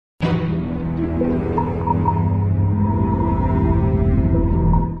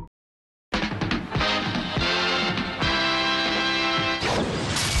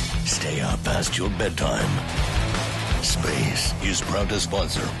bedtime. Space is proud to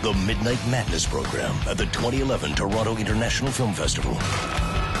sponsor the Midnight Madness program at the 2011 Toronto International Film Festival.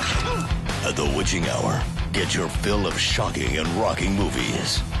 At the witching hour, get your fill of shocking and rocking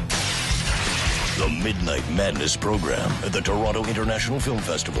movies. The Midnight Madness program at the Toronto International Film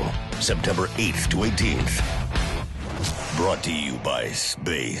Festival, September 8th to 18th. Brought to you by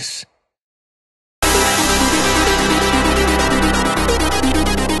Space.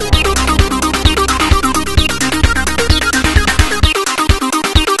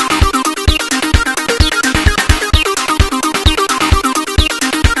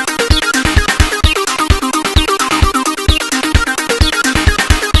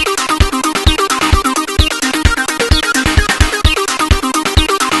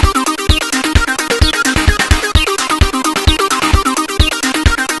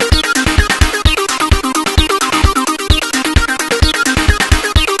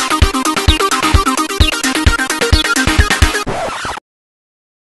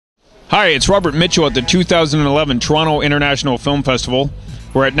 Hi, it's Robert Mitchell at the 2011 Toronto International Film Festival.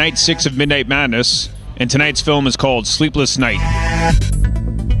 We're at night 6 of Midnight Madness, and tonight's film is called Sleepless Night.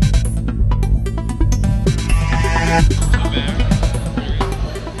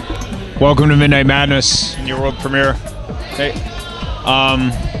 Welcome to Midnight Madness and your world premiere. Hey, how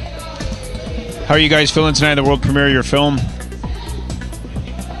are you guys feeling tonight at the world premiere of your film?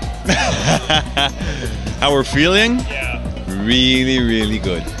 How we're feeling? Yeah. Really, really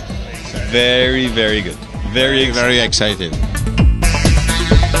good. Very, very good. Very excited.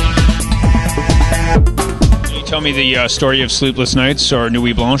 Can you tell me the story of Sleepless Nights or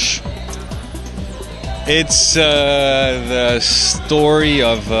NUIT BLANCHE? It's the story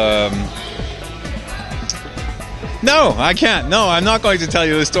of... No, I can't. No, I'm not going to tell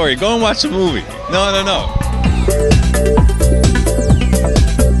you the story. Go and watch the movie. No.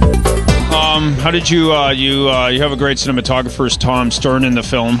 How did you you have a great cinematographer, Tom Stern, in the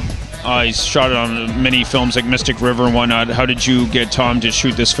film. He's shot it on many films like Mystic River and whatnot. How did you get Tom to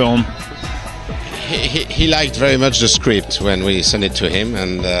shoot this film? He liked very much the script when we sent it to him,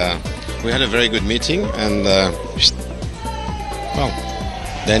 and we had a very good meeting. And well,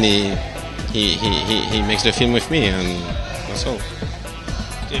 then he makes the film with me, and that's all.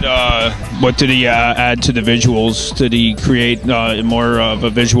 What did he add to the visuals? Did he create more of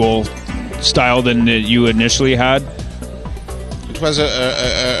a visual style than you initially had? It was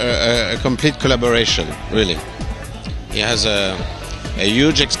a complete collaboration, really. He has a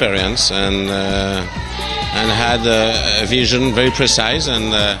huge experience and had a vision very precise,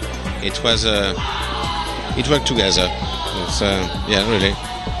 and it worked together. It's, yeah, really.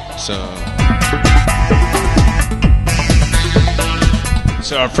 So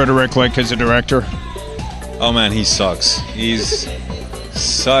Frédéric like as a director? Oh man, he sucks. He's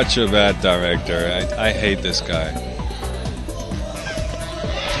such a bad director. I hate this guy.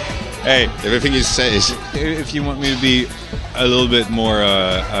 Hey, everything he says. If you want me to be a little bit more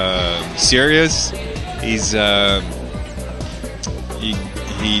serious, he's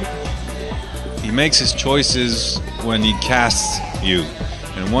he makes his choices when he casts you,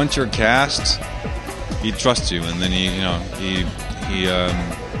 and once you're cast, he trusts you, and then he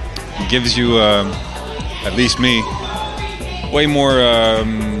gives you, at least me, way more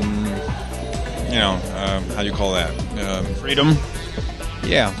how do you call that? Freedom.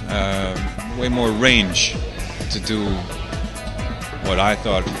 Yeah, way more range to do what I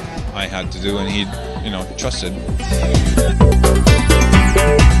thought I had to do, and he, trusted.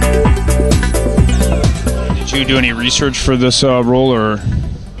 Did you do any research for this role, or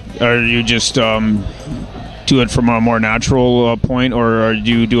you just do it from a more natural point, or do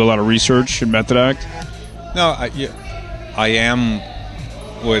you do a lot of research and method act? No, I am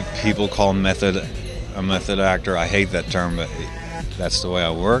what people call a method actor. I hate that term, but that's the way I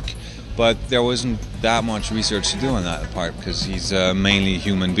work. But there wasn't that much research to do on that part, because he's mainly a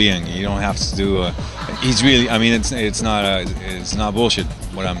human being. You don't have to do he's really, I mean, it's not bullshit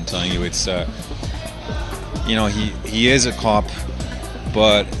what I'm telling you. It's he is a cop,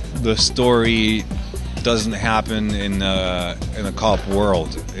 but the story doesn't happen in a cop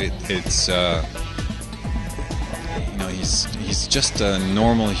world. He's just a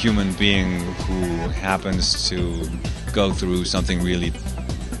normal human being who happens to go through something really,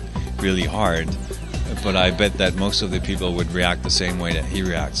 really hard. But I bet that most of the people would react the same way that he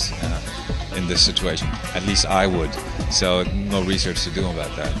reacts in this situation. At least I would. So no research to do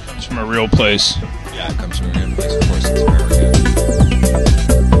about that. It comes from a real place. Yeah, it comes from a real place. Of course, it's America.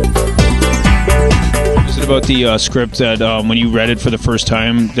 Is it about the script that when you read it for the first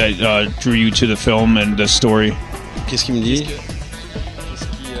time that drew you to the film and the story? Qu'est-ce qu'il me dit?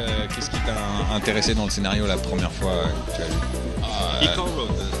 Qu'est-ce qui t'a intéressé dans le scénario la première fois que tu as lu? He co-wrote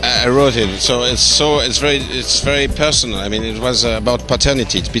this. I wrote it, so it's very personal. I mean, it was about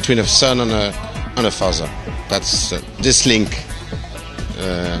paternity. It's between a son and a father. That's this link,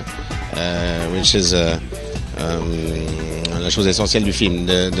 which is la chose essentielle du film,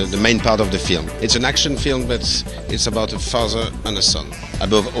 the main part of the film. It's an action film, but it's about a father and a son,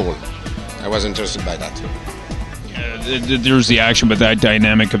 above all. I was interested by that. There's the action, but that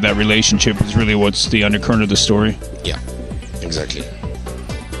dynamic of that relationship is really what's the undercurrent of the story. Yeah, exactly.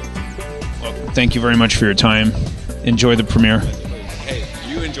 Well, thank you very much for your time. Enjoy the premiere. Hey,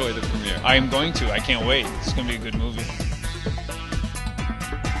 you enjoy the premiere. I am going to. I can't wait. It's going to be a good movie.